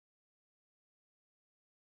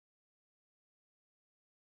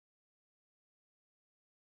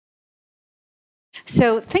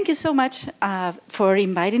So thank you so much for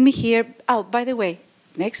inviting me here. Oh, by the way,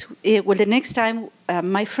 the next time,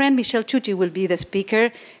 my friend Michelle Chuti will be the speaker,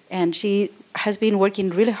 and she has been working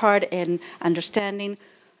really hard in understanding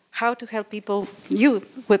how to help people, you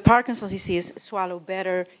with Parkinson's disease, swallow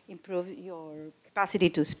better, improve your capacity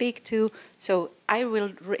to speak to. So I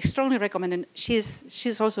will strongly recommend it.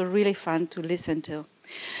 She's also really fun to listen to.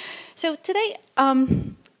 So today,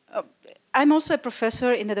 I'm also a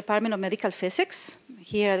professor in the Department of Medical Physics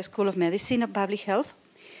here at the School of Medicine and Public Health.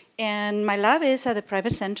 And my lab is at the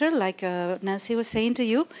private center, like Nancy was saying to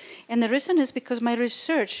you. And the reason is because my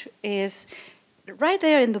research is right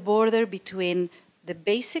there in the border between the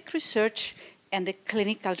basic research and the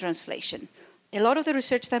clinical translation. A lot of the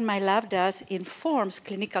research that my lab does informs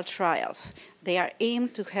clinical trials. They are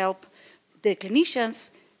aimed to help the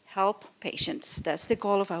clinicians help patients. That's the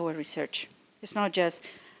goal of our research. It's not just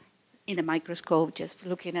in the microscope, just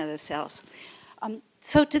looking at the cells.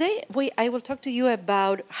 So today, I will talk to you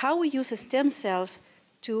about how we use stem cells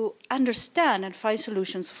to understand and find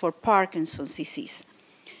solutions for Parkinson's disease.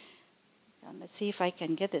 Let's see if I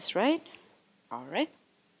can get this right. All right.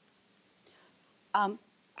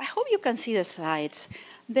 I hope you can see the slides.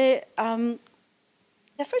 The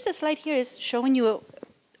first slide here is showing you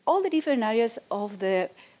all the different areas of the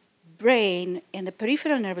brain and the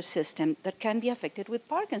peripheral nervous system that can be affected with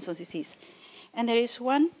Parkinson's disease. And there is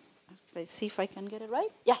one. Let's see if I can get it right.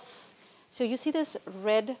 Yes. So you see this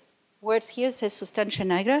red words here, it says substantia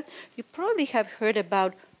nigra. You probably have heard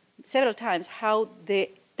about several times how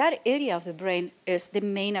that area of the brain is the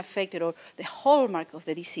main affected or the hallmark of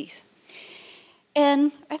the disease.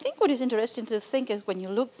 And I think what is interesting to think is when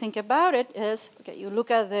you think about it is, okay, you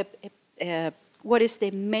look at what is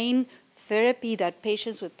the main therapy that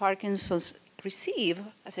patients with Parkinson's receive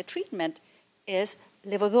as a treatment is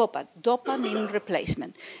levodopa, dopamine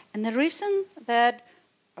replacement. And the reason that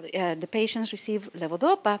the patients receive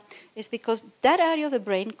levodopa is because that area of the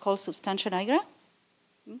brain called substantia nigra,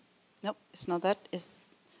 no, it's not that,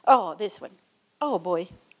 oh, this one. Oh boy,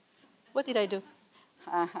 what did I do?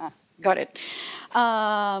 Got it.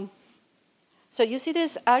 So you see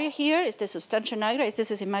this area here is the substantia nigra. This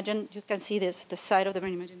is, imagine, you can see this, the side of the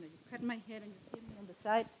brain. Imagine that you cut my head and you see me on the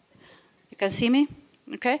side. You can see me?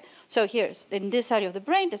 Okay, so here's in this area of the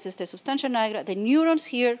brain, this is the substantia nigra. The neurons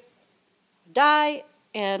here die,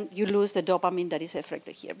 and you lose the dopamine that is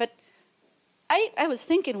affected here. But I was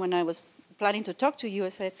thinking when I was planning to talk to you, I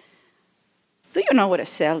said, do you know what a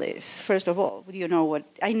cell is? First of all, do you know what?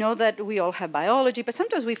 I know that we all have biology, but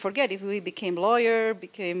sometimes we forget if we became lawyer,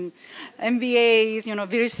 became MBAs,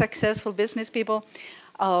 very successful business people,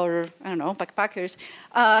 or I don't know, backpackers.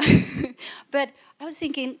 But I was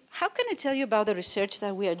thinking, how can I tell you about the research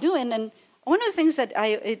that we are doing? And one of the things that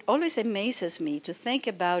it always amazes me to think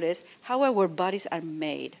about is how our bodies are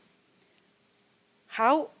made.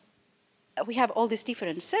 How we have all these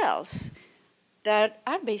different cells that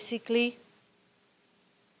are basically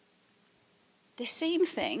the same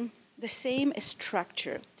thing, the same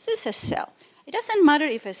structure. This is a cell. It doesn't matter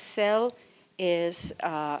if a cell is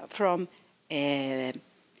from a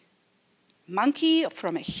monkey,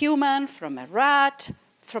 from a human, from a rat,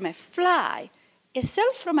 from a fly. A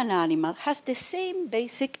cell from an animal has the same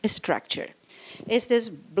basic structure. It's this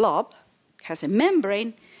blob, has a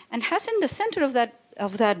membrane, and has in the center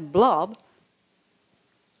of that blob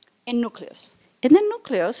a nucleus. In the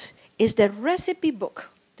nucleus is the recipe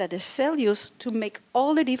book that the cell used to make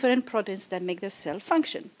all the different proteins that make the cell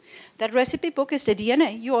function. That recipe book is the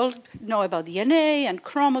DNA. You all know about DNA and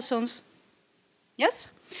chromosomes. Yes?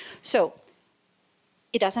 So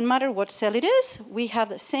it doesn't matter what cell it is. We have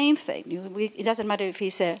the same thing. It doesn't matter if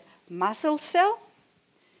it's a muscle cell,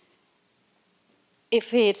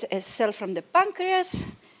 if it's a cell from the pancreas,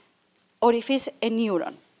 or if it's a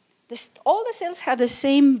neuron. All the cells have the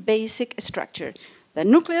same basic structure. The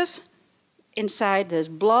nucleus, inside this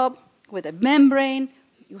blob with a membrane,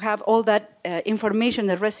 you have all that information in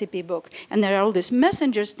the recipe book. And there are all these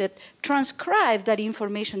messengers that transcribe that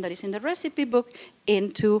information that is in the recipe book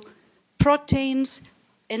into proteins,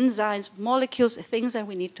 enzymes, molecules, things that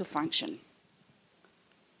we need to function.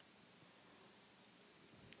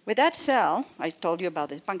 With that cell, I told you about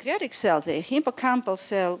the pancreatic cell, the hippocampal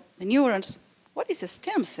cell, the neurons. What is a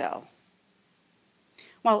stem cell?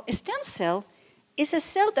 Well, a stem cell is a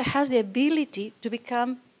cell that has the ability to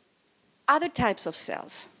become other types of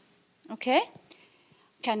cells, okay?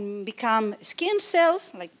 Can become skin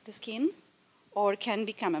cells, like the skin, or can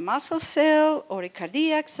become a muscle cell or a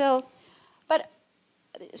cardiac cell. But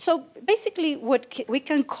so basically what we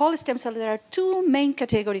can call a stem cell, there are two main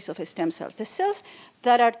categories of stem cells. The cells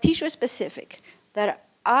that are tissue specific, that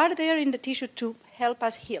are there in the tissue to help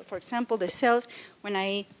us heal. For example, the cells, when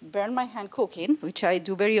I burn my hand cooking, which I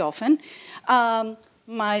do very often,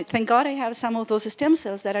 thank God I have some of those stem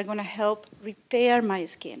cells that are going to help repair my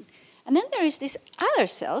skin. And then there is these other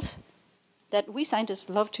cells that we scientists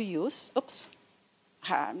love to use. Oops,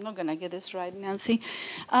 I'm not going to get this right, Nancy.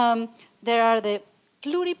 There are the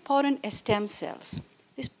pluripotent stem cells.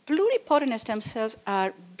 These pluripotent stem cells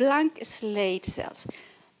are blank slate cells.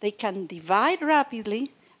 They can divide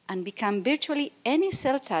rapidly and become virtually any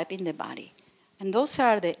cell type in the body. And those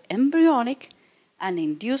are the embryonic and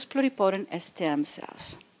induced pluripotent stem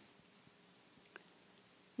cells.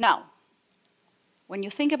 Now, when you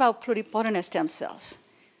think about pluripotent stem cells,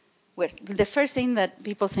 the first thing that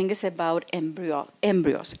people think is about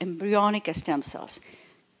embryos, embryonic stem cells.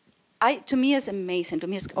 To me, it's amazing. To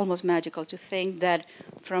me, it's almost magical to think that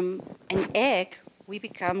from an egg, we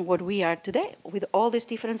become what we are today, with all these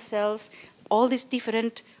different cells, all these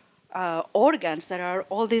different organs that are,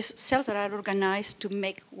 all these cells that are organized to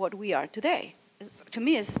make what we are today. To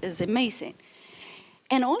me, it's amazing.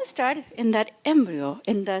 And all started in that embryo,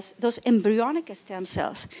 in those embryonic stem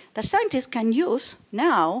cells that scientists can use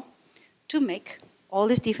now to make all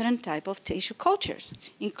these different type of tissue cultures,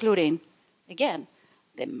 including, again,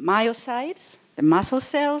 the myocytes, the muscle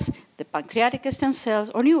cells, the pancreatic stem cells,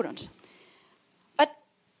 or neurons. But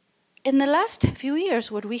in the last few years,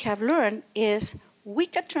 what we have learned is we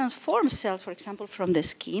can transform cells, for example, from the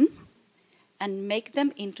skin and make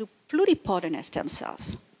them into pluripotent stem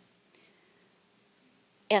cells.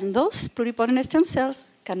 And those pluripotent stem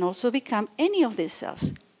cells can also become any of these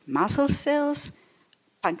cells, muscle cells,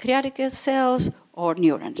 pancreatic cells, or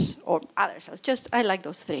neurons, or other cells. I like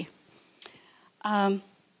those three.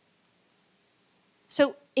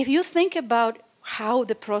 So if you think about how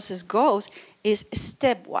the process goes, is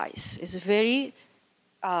stepwise. It's very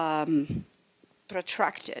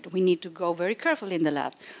protracted. We need to go very carefully in the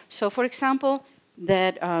lab. So for example,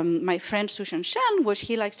 that my friend Sushan Shan, what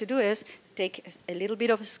he likes to do is take a little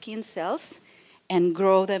bit of skin cells and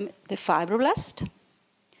grow them the fibroblast.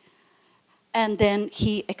 And then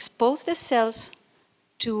he exposed the cells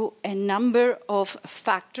to a number of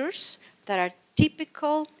factors that are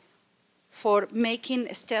typical for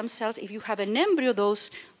making stem cells. If you have an embryo,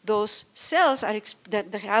 those cells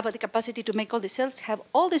that have the capacity to make all the cells have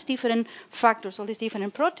all these different factors, all these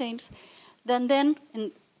different proteins, then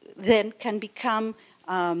can become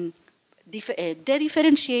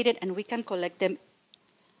dedifferentiated, and we can collect them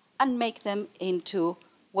and make them into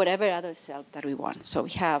whatever other cell that we want. So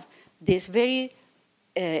we have this very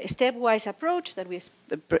stepwise approach that we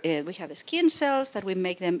have the skin cells that we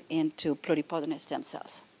make them into pluripotent stem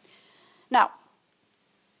cells. Now,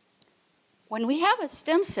 when we have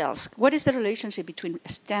stem cells, what is the relationship between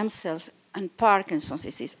stem cells and Parkinson's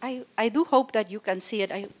disease? I do hope that you can see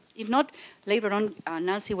it. If not, later on,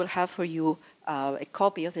 Nancy will have for you a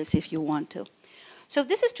copy of this if you want to. So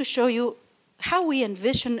this is to show you how we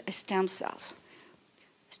envision stem cells.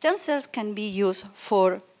 Stem cells can be used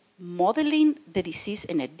for modeling the disease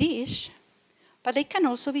in a dish, but they can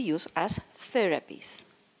also be used as therapies.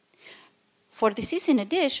 For disease in a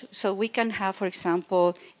dish, so we can have, for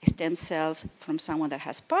example, stem cells from someone that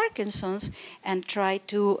has Parkinson's and try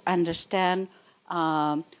to understand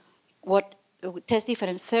test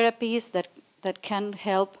different therapies that can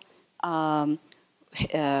help the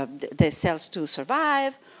cells to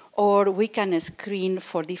survive, or we can screen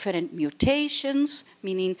for different mutations,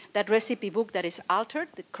 meaning that recipe book that is altered,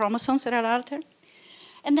 the chromosomes that are altered.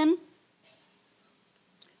 And then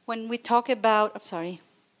when we talk about,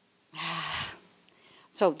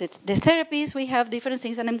 so the therapies, we have different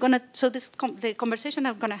things, and the conversation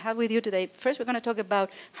I'm gonna have with you today, first we're gonna talk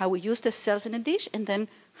about how we use the cells in a dish, and then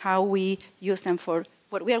how we use them for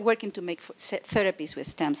what we are working to make for therapies with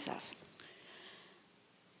stem cells.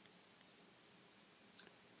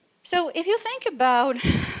 So if you think about,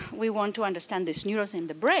 we want to understand these neurons in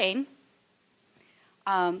the brain,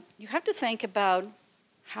 you have to think about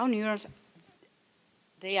how neurons,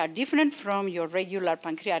 they are different from your regular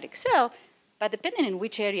pancreatic cell, but depending on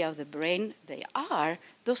which area of the brain they are,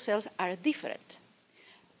 those cells are different.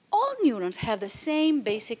 All neurons have the same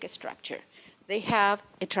basic structure. They have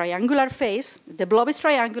a triangular face. The blob is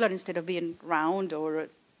triangular instead of being round or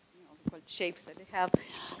shapes that they have.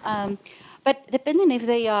 But depending if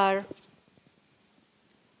they are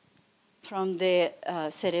from the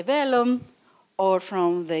cerebellum or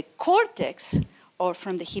from the cortex or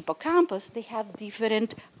from the hippocampus, they have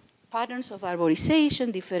different patterns of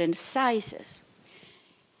arborization, different sizes.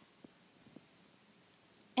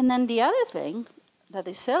 And then the other thing that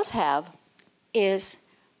the cells have is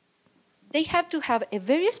they have to have a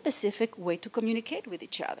very specific way to communicate with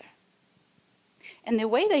each other. And the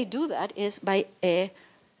way they do that is by a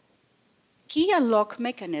key and lock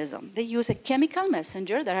mechanism. They use a chemical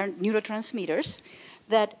messenger that are neurotransmitters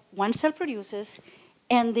that one cell produces,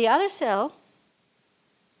 and the other cell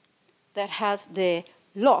that has the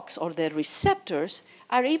locks or the receptors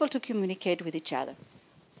are able to communicate with each other.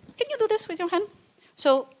 Can you do this with your hand?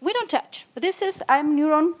 So we don't touch. But this is, I'm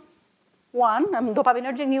neuron 1, I'm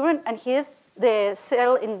dopaminergic neuron, and here's the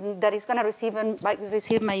cell that is going to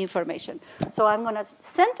receive my information. So I'm going to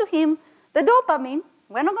send to him the dopamine.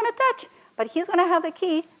 We're not going to touch, but he's going to have the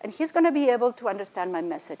key, and he's going to be able to understand my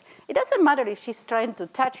message. It doesn't matter if she's trying to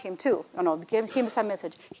touch him too, give him some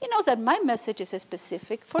message. He knows that my message is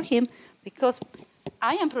specific for him because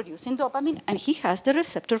I am producing dopamine, and he has the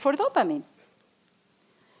receptor for dopamine.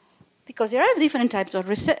 Because there are different types of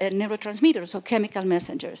neurotransmitters or chemical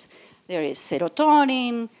messengers. There is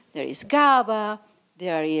serotonin, there is GABA,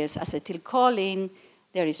 there is acetylcholine,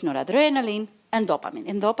 there is noradrenaline, and dopamine.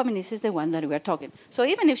 And dopamine is the one that we are talking. So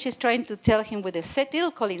even if she's trying to tell him with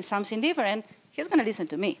acetylcholine something different, he's going to listen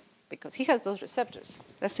to me because he has those receptors.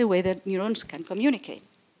 That's the way that neurons can communicate.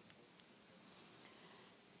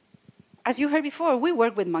 As you heard before, we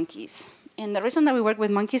work with monkeys. And the reason that we work with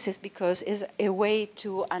monkeys is because it's a way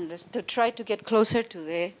to try to get closer to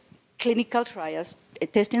the clinical trials,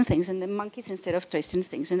 testing things in the monkeys instead of testing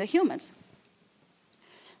things in the humans.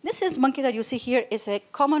 This monkey that you see here is a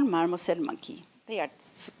common marmoset monkey. They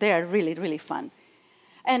are really, really fun.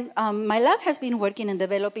 And my lab has been working in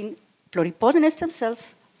developing pluripotent stem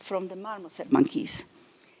cells from the marmoset monkeys.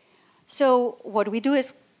 So what we do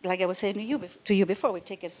is, like I was saying to you before, we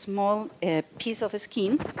take a small piece of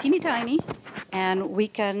skin, teeny tiny, and we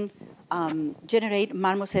can generate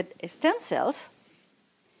marmoset stem cells.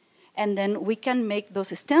 And then we can make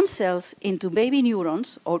those stem cells into baby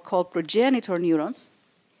neurons, or called progenitor neurons.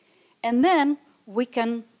 And then we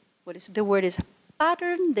can,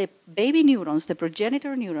 pattern the baby neurons, the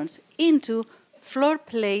progenitor neurons, into floor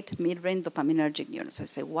plate midbrain dopaminergic neurons. I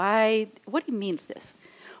say, why? What means this?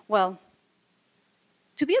 Well,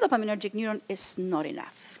 to be a dopaminergic neuron is not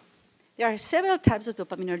enough. There are several types of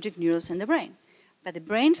dopaminergic neurons in the brain. But the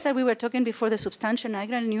brains that we were talking before, the substantia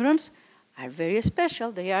nigra neurons, are very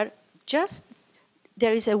special. There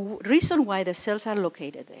is a reason why the cells are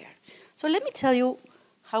located there. So let me tell you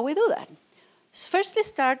how we do that. First,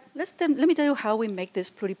 let me tell you how we make these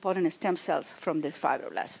pluripotent stem cells from these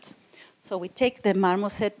fibroblasts. So we take the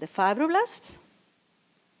marmoset, the fibroblasts,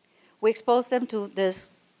 we expose them to this.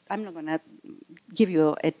 I'm not going to give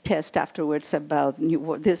you a test afterwards about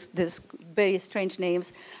this very strange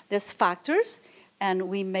names, these factors, and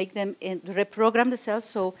we make them reprogram the cells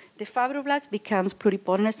so the fibroblast becomes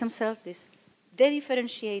pluripotent stem cells, these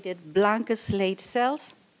dedifferentiated blank slate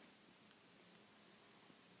cells.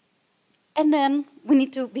 And then we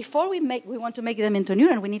need to, before we want to make them into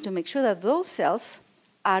neuron, we need to make sure that those cells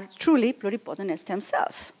are truly pluripotent stem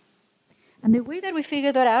cells. And the way that we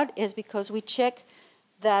figure that out is because we check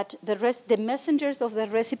that the messengers of the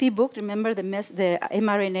recipe book, remember the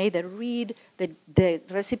mRNA that read the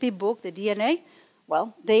recipe book, the DNA,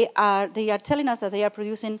 well, they are telling us that they are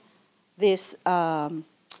producing this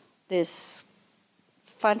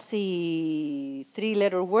fancy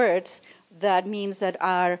three-letter words that means that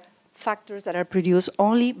are factors that are produced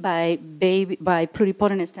only by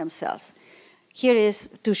pluripotent stem cells. Here is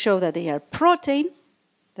to show that they are protein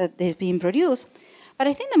that is being produced. But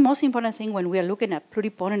I think the most important thing when we are looking at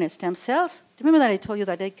pluripotent stem cells, remember that I told you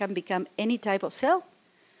that they can become any type of cell?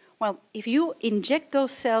 Well, if you inject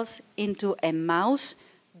those cells into a mouse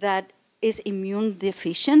that is immune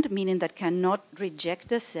deficient, meaning that cannot reject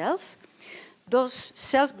the cells, those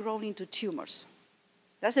cells grow into tumors.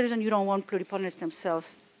 That's the reason you don't want pluripotent stem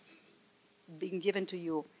cells being given to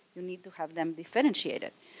you. You need to have them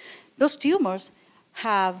differentiated. Those tumors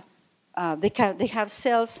have, they have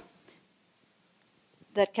cells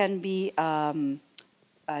that can be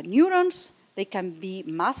neurons, they can be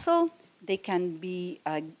muscle, they can be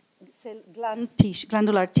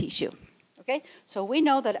glandular tissue. Okay? So we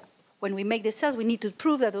know that when we make the cells, we need to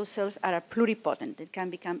prove that those cells are pluripotent. It can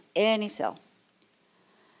become any cell.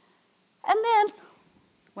 And then,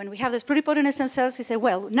 when we have those pluripotent stem cells, we say,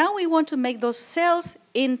 well, now we want to make those cells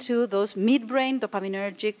into those midbrain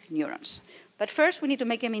dopaminergic neurons. But first, we need to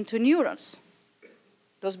make them into neurons,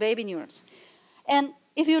 those baby neurons. And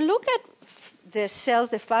if you look at the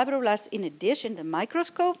cells, the fibroblasts in a dish in the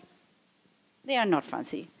microscope, they are not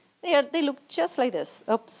fancy. They look just like this.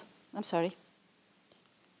 Oops, I'm sorry.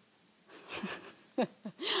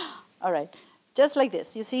 All right, just like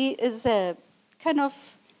this. You see, it's a kind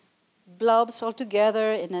of blobs all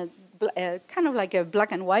together in a kind of like a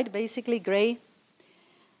black and white, basically gray.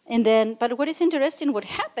 And then, but what is interesting, what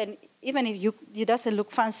happened, even if it doesn't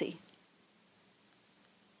look fancy,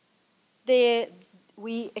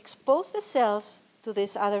 we expose the cells to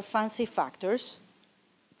these other fancy factors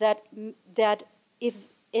that if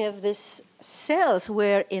these cells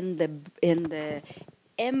were in the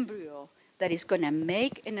embryo that is going to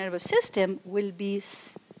make a nervous system, will be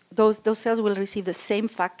those cells will receive the same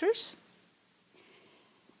factors.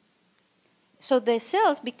 So the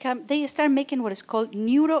cells they start making what is called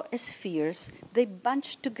neurospheres. They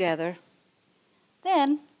bunch together.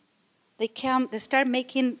 Then they start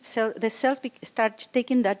making the cells start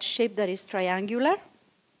taking that shape that is triangular,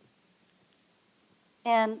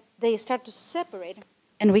 and they start to separate,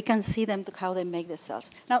 and we can see them how they make the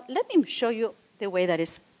cells. Now let me show you the way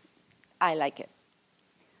that I like it.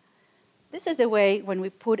 This is the way when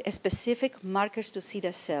we put specific markers to see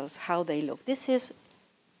the cells, how they look. This is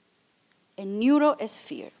a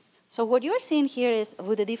neurosphere. So what you are seeing here is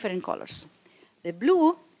with the different colors. The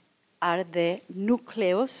blue are the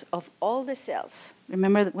nucleus of all the cells.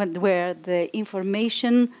 Remember where the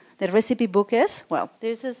information, the recipe book is? Well,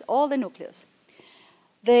 this is all the nucleus.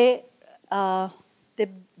 The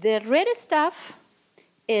red stuff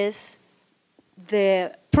is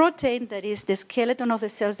the protein that is the skeleton of the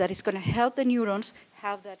cells that is going to help the neurons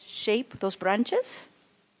have that shape, those branches.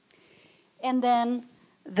 And then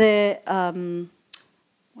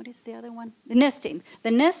what is the other one? The nestin. The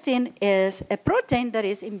nestin is a protein that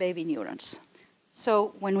is in baby neurons.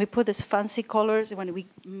 So when we put these fancy colors, when we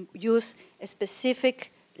use a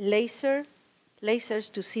specific lasers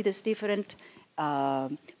to see these different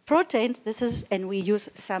proteins, and we use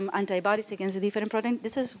some antibodies against the different proteins,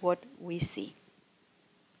 this is what we see.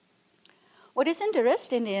 What is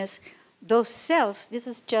interesting is those cells, this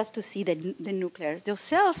is just to see the nucleus. Those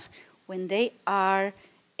cells, when they are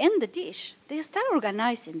in the dish, they start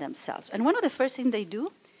organizing themselves. And one of the first things they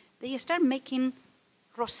do, they start making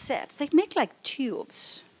rosettes. They make like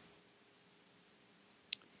tubes.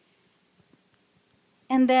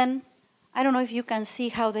 And then, I don't know if you can see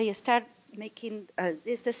how they start making,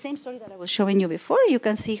 it's the same story that I was showing you before. You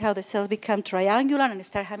can see how the cells become triangular and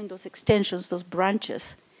start having those extensions, those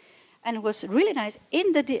branches. And it was really nice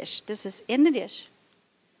in the dish. This is in the dish.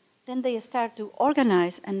 Then they start to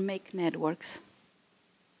organize and make networks.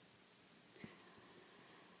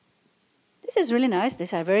 This is really nice.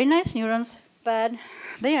 These are very nice neurons, but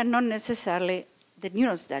they are not necessarily the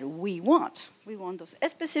neurons that we want. We want those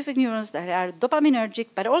specific neurons that are dopaminergic,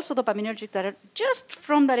 but also dopaminergic that are just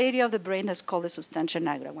from that area of the brain that's called the substantia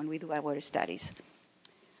nigra when we do our studies.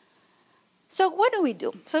 So what do we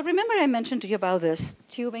do? So remember I mentioned to you about this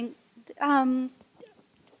tubing. Does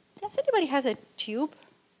anybody has a tube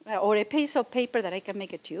or a piece of paper that I can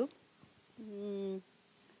make a tube?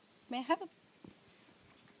 May I have a?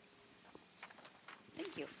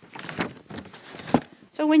 Thank you.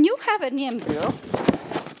 So when you have an embryo,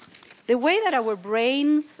 the way that our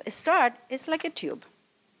brains start is like a tube.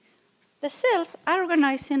 The cells are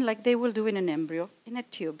organizing like they will do in an embryo, in a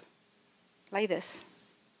tube, like this.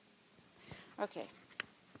 Okay,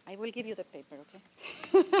 I will give you the paper, okay?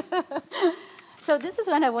 So this is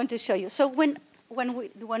what I want to show you. So when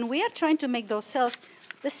we are trying to make those cells,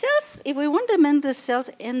 the cells, if we want to make the cells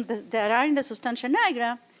that are in the substantia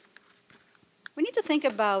nigra, we need to think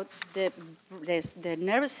about the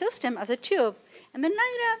nervous system as a tube, and the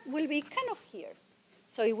nigra will be kind of here.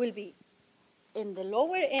 So it will be in the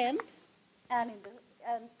lower end and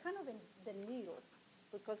kind of in the middle,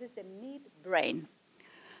 because it's the midbrain.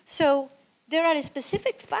 So there are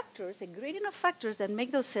specific factors, a gradient of factors that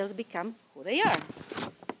make those cells become who they are.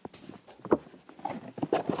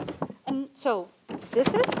 And so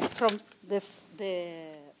this is from the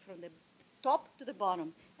top to the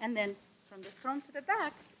bottom, and then from the front to the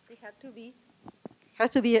back, they have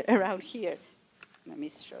to be around here. Let me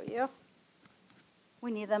show you.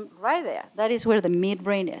 We need them right there. That is where the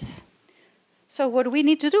midbrain is. So what we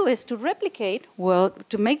need to do is to replicate, well,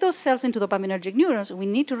 to make those cells into dopaminergic neurons, we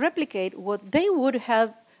need to replicate what they would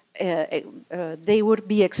have, they would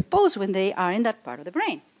be exposed when they are in that part of the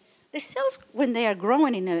brain. The cells, when they are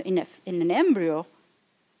growing in an embryo,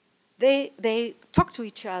 they talk to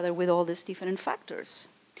each other with all these different factors.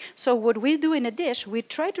 So what we do in a dish, we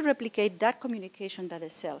try to replicate that communication that the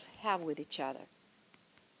cells have with each other.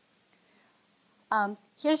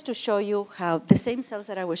 Here's to show you how the same cells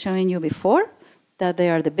that I was showing you before, that they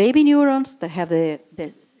are the baby neurons that have the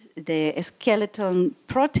skeleton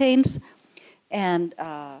proteins, and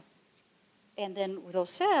then with those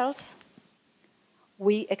cells,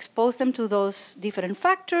 we expose them to those different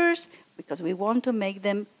factors because we want to make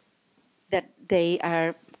them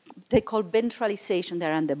they call ventralization.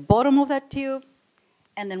 They're on the bottom of that tube,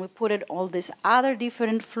 And then we put it all these other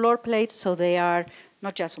different floor plates, so they are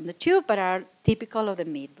not just on the tube, but are typical of the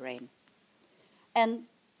midbrain. And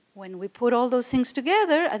when we put all those things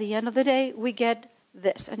together, at the end of the day, we get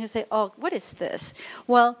this. And you say, oh, what is this?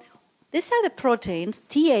 Well, these are the proteins,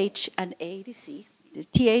 TH and ADC. The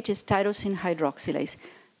TH is tyrosine hydroxylase.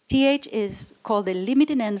 TH is called the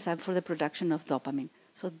limiting enzyme for the production of dopamine.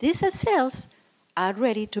 So these cells are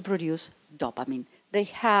ready to produce dopamine. They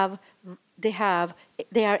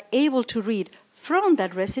are able to read from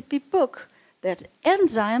that recipe book that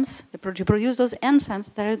enzymes, to produce those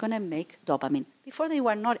enzymes that are going to make dopamine. Before they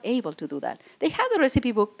were not able to do that. They had the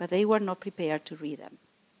recipe book, but they were not prepared to read them.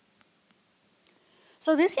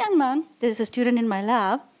 So this young man, this is a student in my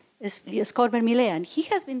lab, is called Vermilea, and he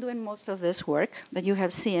has been doing most of this work that you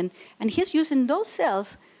have seen, and he's using those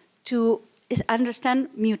cells to understand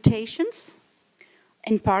mutations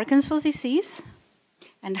in Parkinson's disease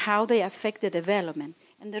and how they affect the development.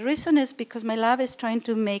 And the reason is because my lab is trying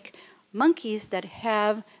to make monkeys that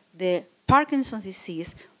have the Parkinson's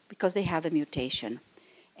disease because they have the mutation.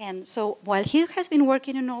 And so while he has been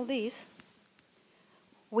working on all these,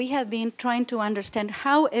 we have been trying to understand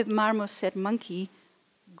how a marmoset monkey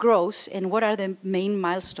grows and what are the main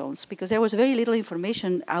milestones, because there was very little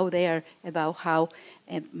information out there about how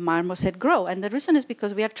a marmoset grow. And the reason is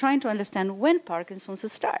because we are trying to understand when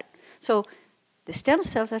Parkinson's start. So the stem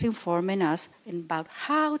cells are informing us about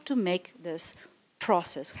how to make this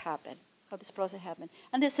process happen,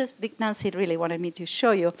 And this is, Big Nancy really wanted me to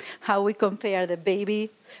show you how we compare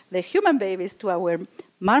the human babies to our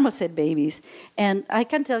marmoset babies. And I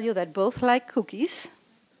can tell you that both like cookies,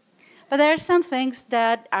 but there are some things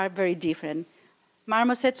that are very different.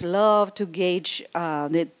 Marmosets love to gauge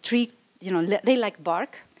the tree, they like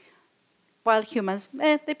bark, while humans,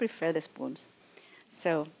 they prefer the spoons.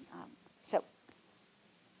 So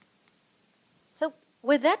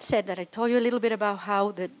with that said, that I told you a little bit about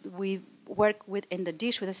how we work in the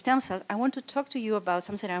dish with the stem cells, I want to talk to you about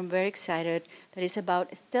something I'm very excited, that is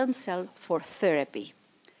about stem cell for therapy.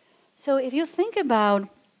 So if you think about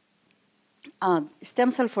stem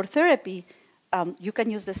cell for therapy, you can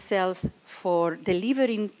use the cells for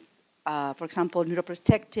delivering, for example,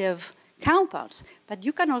 neuroprotective compounds, but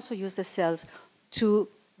you can also use the cells to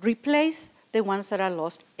replace the ones that are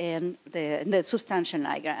lost in the substantia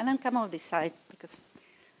nigra. And I'm coming on this side because,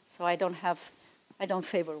 so I don't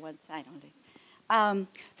favor one side only.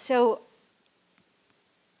 So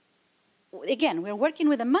again, we're working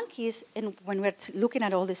with the monkeys, and when we're looking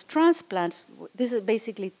at all these transplants, this is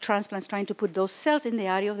basically transplants trying to put those cells in the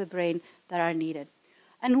area of the brain that are needed.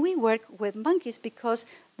 And we work with monkeys because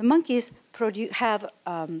the monkeys have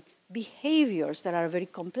behaviors that are very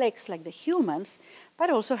complex, like the humans, but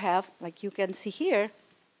also have, like you can see here,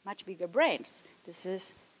 much bigger brains. This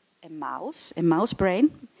is a mouse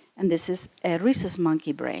brain, and this is a rhesus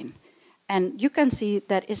monkey brain. And you can see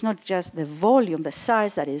that it's not just the volume, the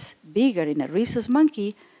size that is bigger in a rhesus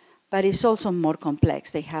monkey, but it's also more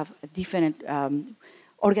complex. They have a different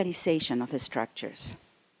organization of the structures.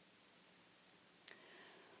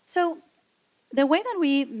 So the way that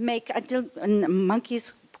we make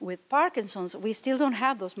monkeys with Parkinson's, we still don't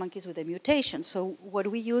have those monkeys with a mutation. So what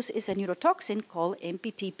we use is a neurotoxin called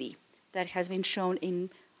MPTP that has been shown in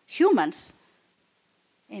humans,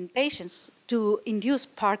 in patients, to induce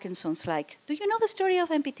Parkinson's-like. Do you know the story of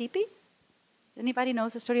MPTP? Anybody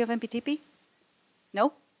knows the story of MPTP?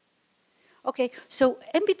 No? Okay, so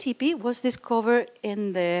MPTP was discovered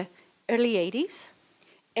in the early 80s,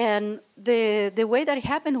 and the way that it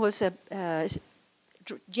happened was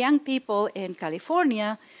young people in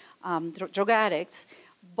California, drug addicts,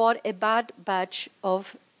 bought a bad batch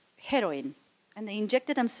of heroin, and they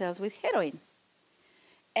injected themselves with heroin.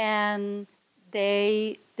 And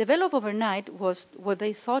they developed overnight was what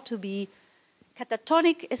they thought to be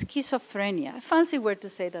catatonic schizophrenia, a fancy word to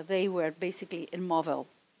say that they were basically immobile.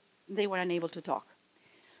 They were unable to talk.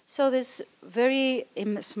 So this very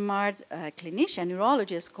smart clinician,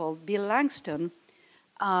 neurologist called Bill Langston,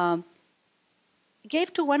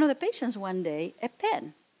 gave to one of the patients one day a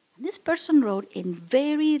pen. And this person wrote in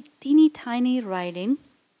very teeny tiny writing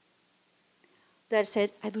that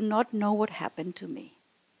said, "I do not know what happened to me."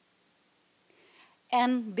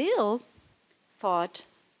 And Bill thought,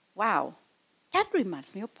 wow, that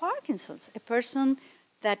reminds me of Parkinson's, a person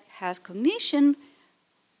that has cognition,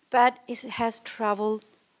 but has trouble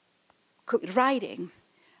writing.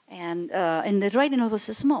 And the writing was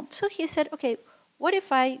small. So he said, okay, what if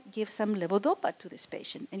I give some levodopa to this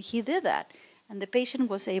patient? And he did that. And the patient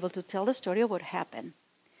was able to tell the story of what happened.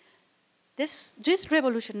 This just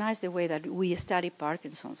revolutionized the way that we study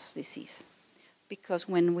Parkinson's disease. because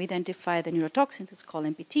when we identified the neurotoxins, it's called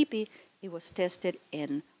MPTP, it was tested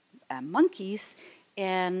in monkeys.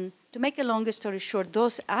 And to make a long story short,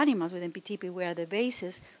 those animals with MPTP were the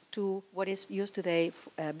basis to what is used today,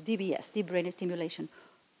 DBS, deep brain stimulation.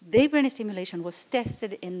 Deep brain stimulation was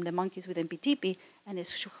tested in the monkeys with MPTP, and it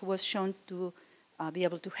was shown to be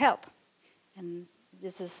able to help. And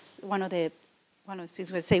this is one of the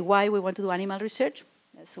things we say why we want to do animal research.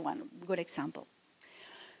 That's one good example.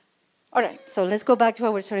 All right, so let's go back to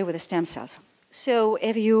our story with the stem cells. So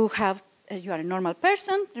if you are a normal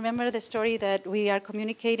person, remember the story that we are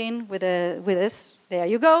communicating with us. There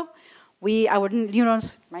you go. Our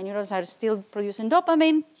neurons, my neurons are still producing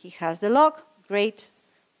dopamine. He has the lock. Great.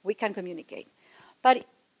 We can communicate. But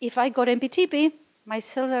if I got MPTP, my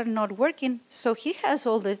cells are not working, so he has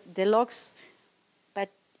all the locks, but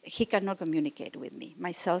he cannot communicate with me.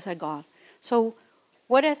 My cells are gone. So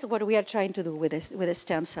what we are trying to do with the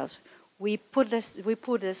stem cells? We put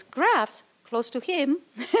these graphs close to him,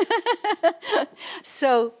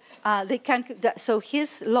 so so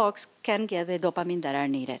his locks can get the dopamine that are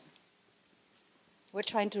needed. We're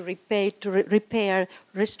trying to repair,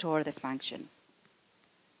 restore the function.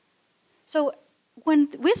 So when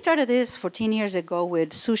we started this 14 years ago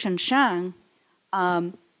with Sushan Shang,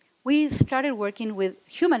 we started working with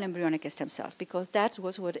human embryonic stem cells because that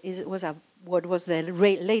was what was the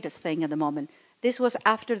latest thing at the moment. This was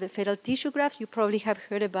after the fetal tissue grafts. You probably have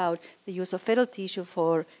heard about the use of fetal tissue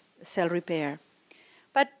for cell repair.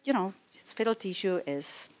 But, fetal tissue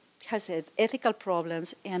has ethical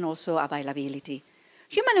problems and also availability.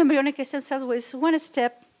 Human embryonic stem cells was one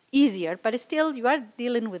step easier, but still you are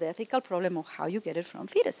dealing with the ethical problem of how you get it from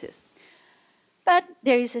fetuses. But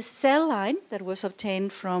there is a cell line that was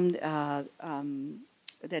obtained from, that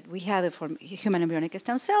we had from human embryonic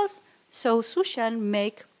stem cells. So Sushan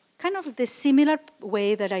make kind of the similar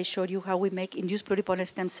way that I showed you how we make induced pluripotent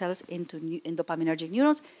stem cells in dopaminergic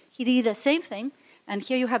neurons. He did the same thing, and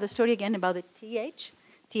here you have the story again about the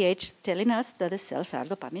TH telling us that the cells are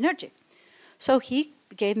dopaminergic. So he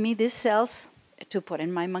gave me these cells to put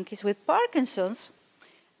in my monkeys with Parkinson's,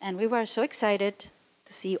 and we were so excited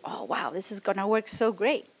to see, oh wow, this is gonna work so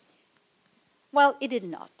great. Well, it did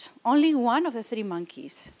not. Only one of the 3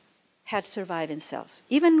 monkeys had surviving cells,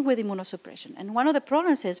 even with immunosuppression. And one of the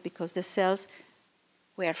problems is because the cells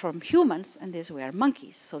were from humans and these were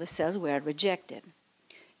monkeys, so the cells were rejected.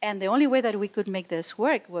 And the only way that we could make this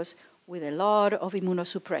work was with a lot of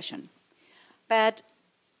immunosuppression. But,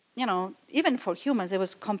 even for humans, it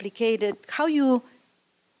was complicated. How you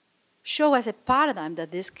show as a paradigm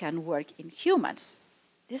that this can work in humans?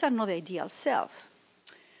 These are not the ideal cells.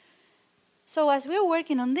 So as we were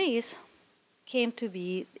working on this, came to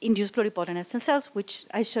be induced pluripotent stem cells, which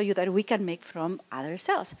I show you that we can make from other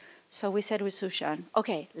cells. So we said with Sushan,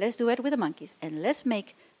 okay, let's do it with the monkeys, and let's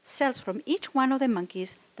make cells from each one of the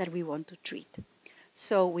monkeys that we want to treat.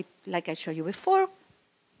 So like I showed you before,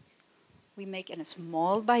 we make a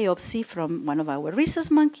small biopsy from one of our rhesus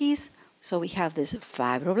monkeys. So we have these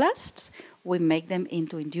fibroblasts. We make them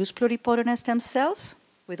into induced pluripotent stem cells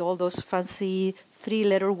with all those fancy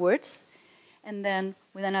 3-letter words. And then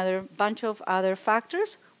with another bunch of other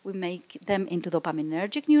factors, we make them into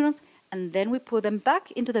dopaminergic neurons, and then we put them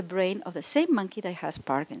back into the brain of the same monkey that has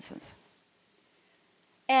Parkinson's.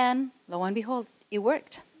 And lo and behold, it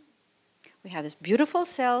worked. We have these beautiful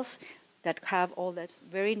cells that have all these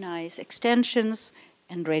very nice extensions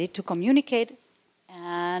and ready to communicate.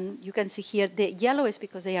 And you can see here, the yellow is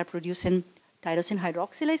because they are producing tyrosine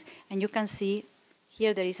hydroxylase, and you can see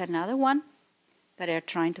here there is another one that are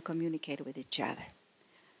trying to communicate with each other.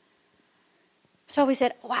 So we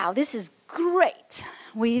said, wow, this is great.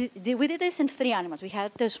 We did this in 3 animals. We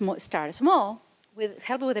had to start small, with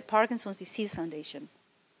help with the Parkinson's Disease Foundation.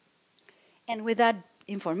 And with that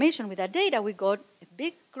information, with that data, we got a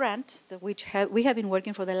big grant that we have been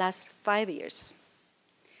working for the last 5 years.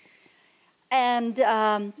 And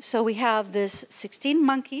so we have this 16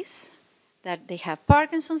 monkeys that they have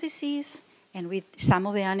Parkinson's disease, and some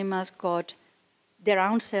of the animals got their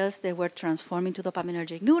own cells that were transformed into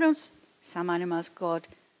dopaminergic neurons. Some animals got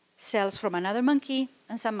cells from another monkey,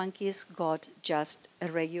 and some monkeys got just a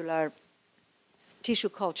regular tissue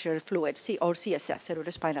culture fluid, or CSF,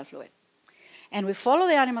 cerebrospinal fluid. And we follow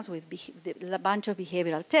the animals with a bunch of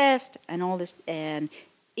behavioral tests and all this, and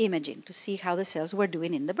imaging to see how the cells were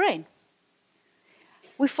doing in the brain.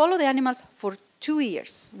 We follow the animals for 2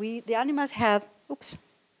 years. The animals had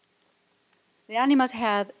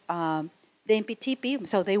the MPTP,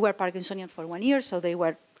 so they were Parkinsonian for 1 year, so they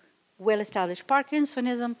were well-established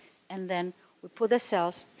Parkinsonism, and then we put the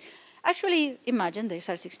cells. Actually, imagine these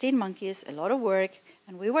are 16 monkeys, a lot of work,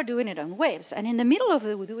 And we were doing it on waves. And in the middle of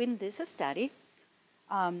doing this study,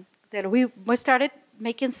 that we started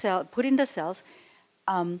putting the cells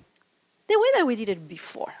the way that we did it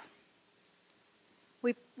before.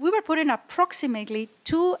 We were putting approximately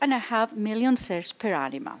 2.5 million cells per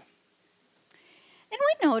animal. And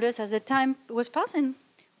we noticed as the time was passing,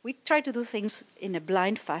 we tried to do things in a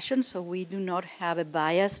blind fashion, so we do not have a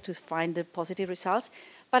bias to find the positive results.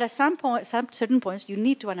 But at some certain points, you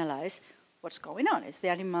need to analyze what's going on. Is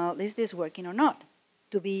this working or not?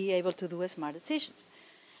 To be able to do smart decisions.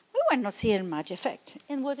 We were not seeing much effect.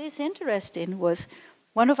 And what is interesting was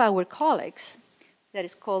one of our colleagues, that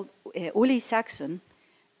is called Uli Saxon,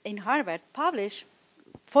 in Harvard, published,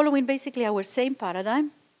 following basically our same paradigm,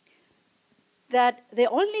 that the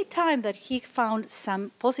only time that he found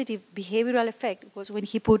some positive behavioral effect was when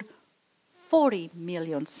he put 40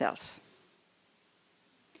 million cells.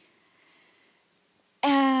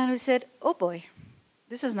 And we said, oh boy,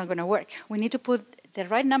 this is not going to work. We need to put the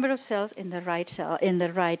right number of cells in the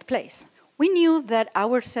right place. We knew that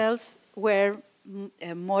our cells were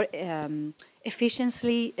more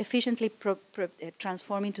efficiently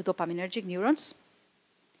transforming to dopaminergic neurons.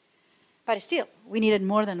 But still, we needed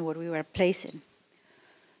more than what we were placing.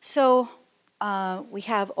 So we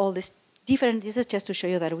have all this different, this is just to show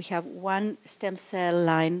you that we have one stem cell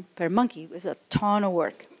line per monkey. It was a ton of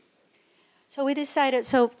work. So we decided,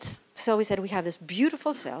 so we said we have these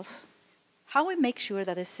beautiful cells. How we make sure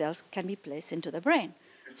that the cells can be placed into the brain?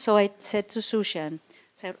 So I said to Sushan,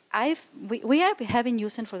 we have been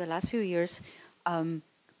using for the last few years a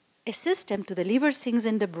system to deliver things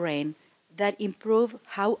in the brain that improve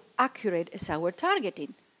how accurate is our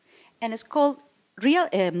targeting. And it's called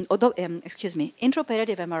intraoperative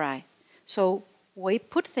MRI. So we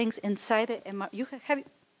put things inside the MRI.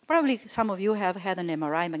 Probably some of you have had an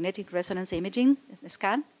MRI, magnetic resonance imaging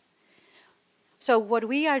scan. So what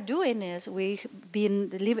we are doing is we've been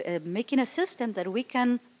making a system that we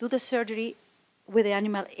can do the surgery with the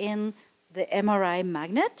animal in the MRI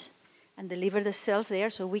magnet and deliver the cells there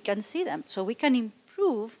so we can see them. So we can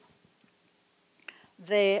improve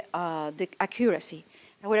the accuracy.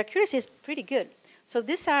 Our accuracy is pretty good. So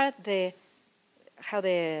these are the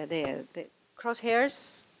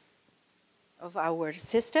crosshairs of our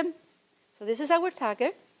system. So this is our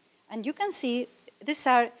target, and you can see these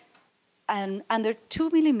are under 2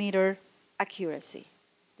 millimeter accuracy.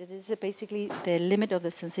 That is basically the limit of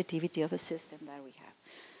the sensitivity of the system that we have.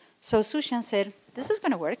 So Sushan said, this is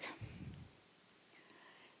going to work.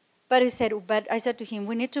 But I said to him,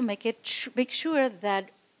 we need to make sure that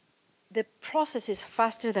the process is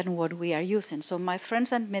faster than what we are using. So my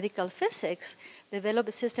friends in medical physics developed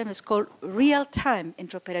a system that's called real-time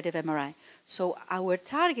intraoperative MRI. So our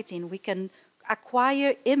targeting, we can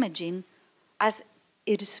acquire imaging as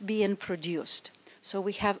it is being produced. So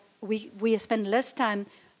we spend less time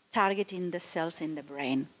targeting the cells in the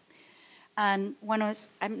brain. And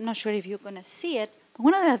I'm not sure if you're going to see it, but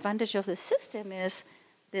one of the advantages of the system is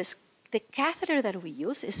the catheter that we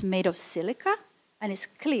use is made of silica, and it's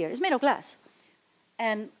clear. It's made of glass.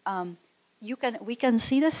 And we can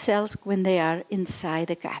see the cells when they are inside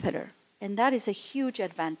the catheter. And that is a huge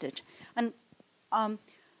advantage. And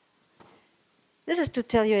this is to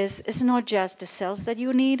tell you, it's not just the cells that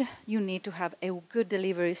you need. You need to have a good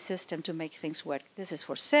delivery system to make things work. This is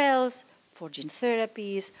for cells, for gene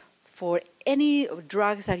therapies, for any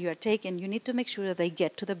drugs that you are taking. You need to make sure that they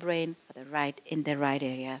get to the brain in the right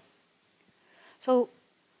area. So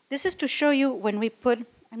this is to show you when we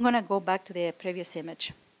I'm going to go back to the previous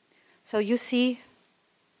image. So you see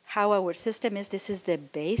how our system is. This is the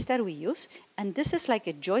base that we use. And this is like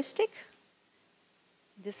a joystick.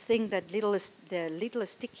 This thing, the little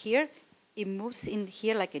stick here, it moves in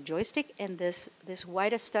here like a joystick. And this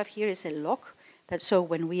white stuff here is a lock. So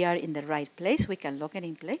when we are in the right place, we can lock it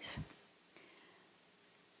in place.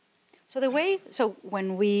 So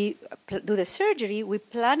when we do the surgery, we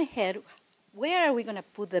plan ahead. Where are we going to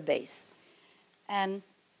put the base? And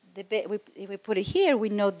if we put it here, we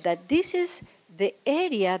know that this is the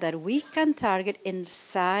area that we can target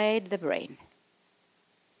inside the brain.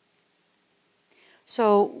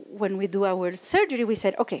 So when we do our surgery, we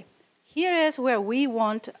said, okay, here is where we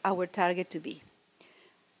want our target to be.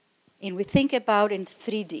 And we think about in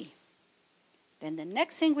 3D. Then the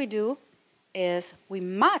next thing we do is we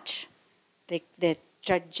match the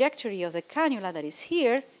trajectory of the cannula that is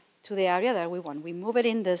here to the area that we want. We move it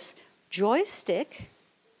in this joystick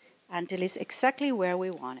until it's exactly where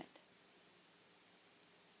we want it.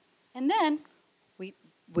 And then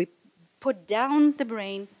we put down the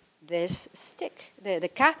brain this stick, the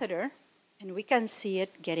catheter, and we can see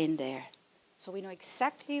it get in there. So we know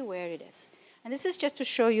exactly where it is. And this is just to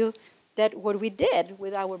show you that what we did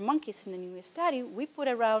with our monkeys in the new study, we put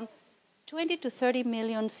around 20 to 30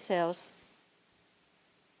 million cells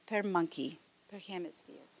per monkey, per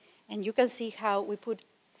hemisphere. And you can see how we put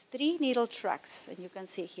 3 needle tracks, and you can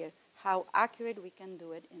see here how accurate we can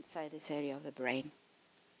do it inside this area of the brain.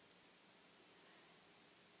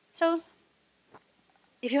 So,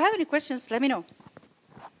 if you have any questions, let me know.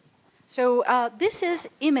 So, this is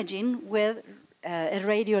imaging with a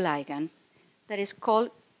radioligand that is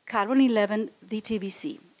called carbon-11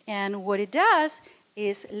 DTBC. And what it does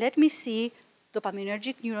is let me see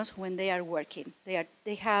dopaminergic neurons when they are working. The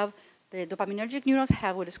dopaminergic neurons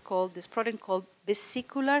have what is called, this protein called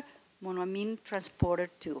vesicular monoamine transporter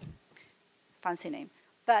 2. Fancy name.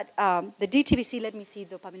 But the DTBC, let me see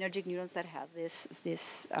dopaminergic neurons that have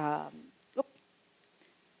these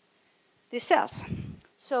cells.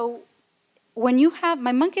 So when you have,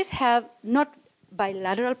 my monkeys have not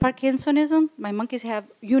bilateral Parkinsonism, my monkeys have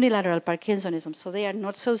unilateral Parkinsonism, so they are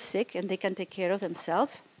not so sick and they can take care of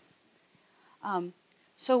themselves.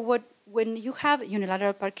 When you have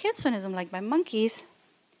unilateral Parkinsonism, like my monkeys,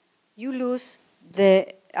 you lose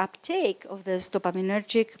the uptake of this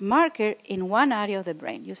dopaminergic marker in one area of the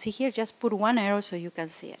brain. You see here, just put one arrow so you can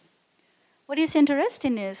see it. What is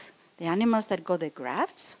interesting is the animals that got the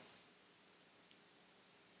grafts,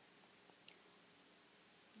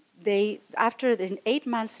 after 8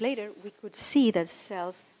 months later, we could see that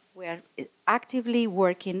cells were actively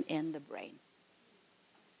working in the brain.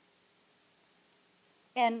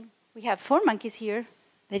 And we have 4 monkeys here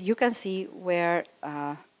that you can see where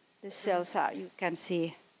the cells are. You can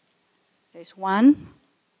see there's 1,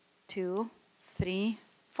 2, 3,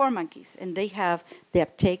 4 monkeys, and they have the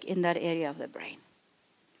uptake in that area of the brain.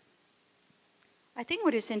 I think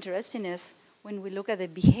what is interesting is when we look at the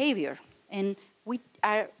behavior, and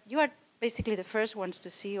you are basically the first ones to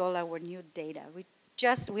see all our new data.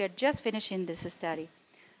 We are just finishing this study.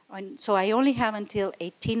 So I only have until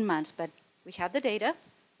 18 months, but we have the data.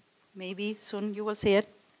 Maybe soon you will see it.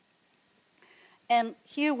 And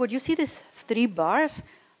here, what you see, these 3 bars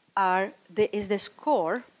is the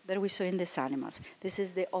score that we saw in these animals. This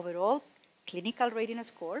is the overall clinical rating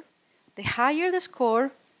score. The higher the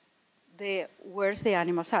score, the worse the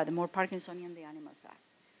animals are, the more Parkinsonian the animals are.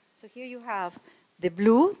 So here you have the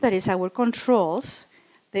blue, that is our controls,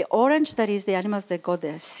 the orange, that is the animals that got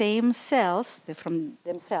the same cells from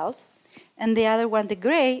themselves, and the other one, the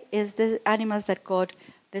gray, is the animals that got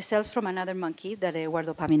the cells from another monkey that were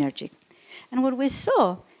dopaminergic. And what we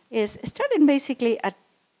saw is, starting basically at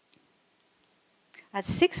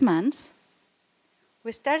 6 months,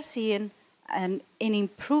 we start seeing an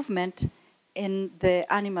improvement in the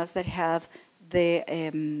animals that have the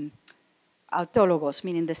autologous,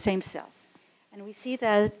 meaning the same cells. And we see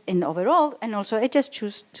that in overall, and also I just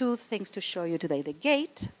choose 2 things to show you today. The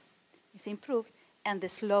gait is improved, and the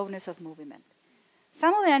slowness of movement.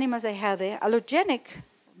 Some of the animals that have the allogenic,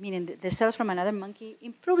 meaning the cells from another monkey,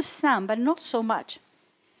 improve some, but not so much.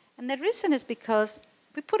 And the reason is because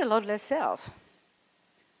we put a lot less cells.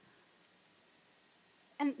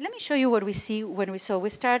 And let me show you what we see when we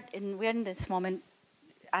start, and we're in this moment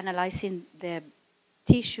analyzing the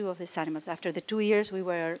tissue of these animals. After the 2 years we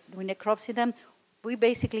necropsied them, we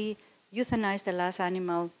basically euthanized the last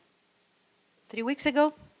animal 3 weeks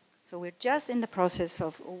ago. So we're just in the process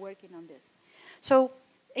of working on this. So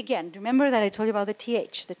again, remember that I told you about the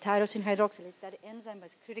TH, the tyrosine hydroxylase. That enzyme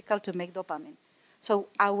is critical to make dopamine. So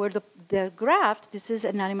the graft, this is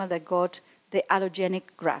an animal that got the allogenic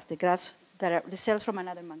graft, the grafts that are the cells from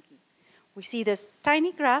another monkey. We see these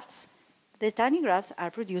tiny grafts. The tiny grafts are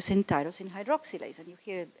producing tyrosine hydroxylase, and you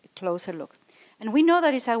hear a closer look. And we know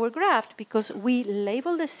that it's our graft because we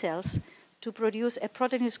label the cells to produce a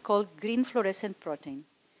protein that's called green fluorescent protein.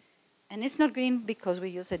 And it's not green because we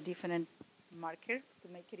use a different marker to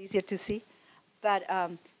make it easier to see. But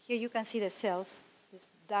here you can see the cells, this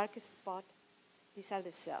dark spot. These are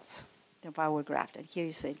the cells of our graft. And here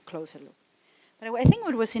you see a closer look. But I think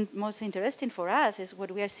what was most interesting for us is what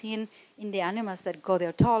we are seeing in the animals that go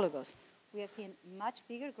the autologous. We are seeing much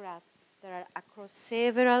bigger grafts that are across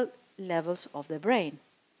several levels of the brain.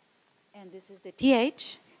 And this is the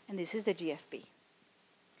TH, and this is the GFP.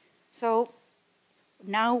 So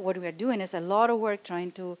now what we are doing is a lot of work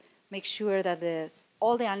trying to make sure that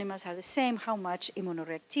all the animals are the same, how much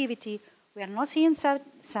immunoreactivity. We are not seeing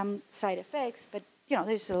some side effects, but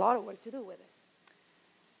there's a lot of work to do with this.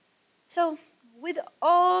 So with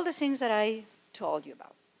all the things that I told you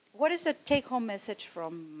about, what is the take-home message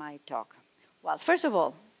from my talk? Well, first of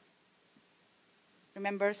all,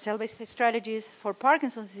 remember, cell-based strategies for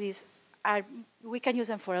Parkinson's disease, we can use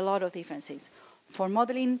them for a lot of different things. for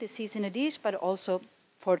modeling disease in a dish, but also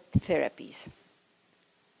for therapies.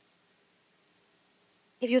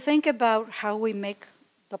 If you think about how we make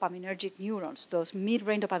dopaminergic neurons, those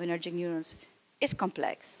midbrain dopaminergic neurons, it's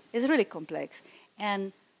complex. It's really complex.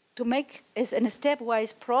 And to make is a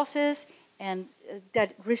stepwise process and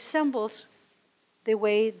that resembles the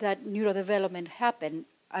way that neurodevelopment happened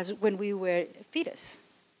as when we were fetus.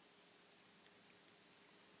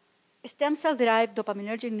 Stem cell-derived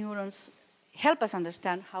dopaminergic neurons help us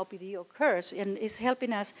understand how PD occurs, and it's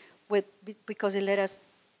helping us because it let us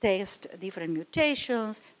test different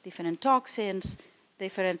mutations, different toxins,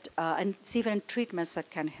 and different treatments that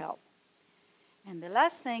can help. And the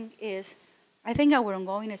last thing is, I think our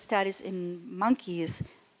ongoing studies in monkeys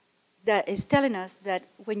that is telling us that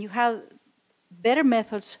when you have better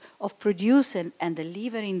methods of producing and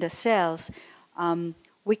delivering the cells,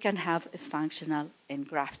 we can have a functional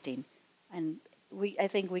engrafting. And I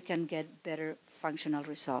think we can get better functional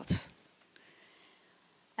results.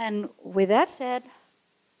 And with that said,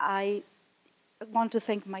 I want to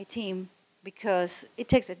thank my team because it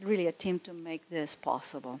takes really a team to make this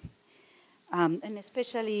possible. And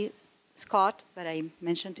especially Scott, that I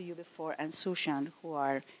mentioned to you before, and Sushan, who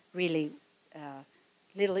are really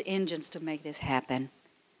little engines to make this happen.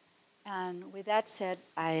 And with that said,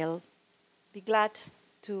 I'll be glad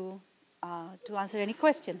to answer any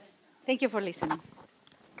question. Thank you for listening.